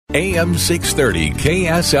AM 630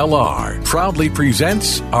 KSLR proudly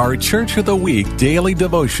presents our Church of the Week Daily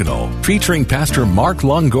Devotional featuring Pastor Mark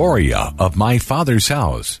Longoria of Myfathers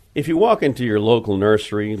House. If you walk into your local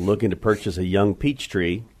nursery looking to purchase a young peach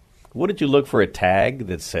tree, wouldn't you look for a tag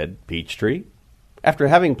that said peach tree? After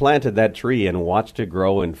having planted that tree and watched it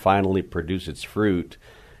grow and finally produce its fruit,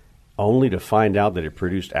 only to find out that it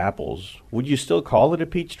produced apples, would you still call it a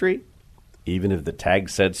peach tree, even if the tag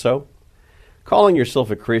said so? Calling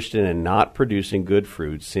yourself a Christian and not producing good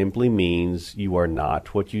fruit simply means you are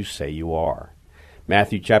not what you say you are.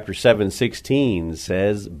 Matthew chapter 7:16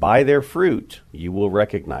 says, "By their fruit you will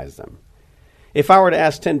recognize them." If I were to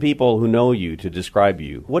ask 10 people who know you to describe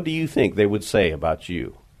you, what do you think they would say about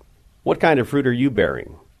you? What kind of fruit are you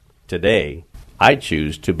bearing? Today, I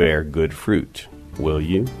choose to bear good fruit. Will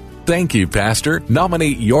you? Thank you, Pastor.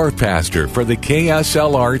 Nominate your pastor for the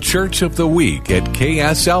KSLR Church of the Week at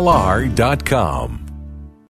kslr.com.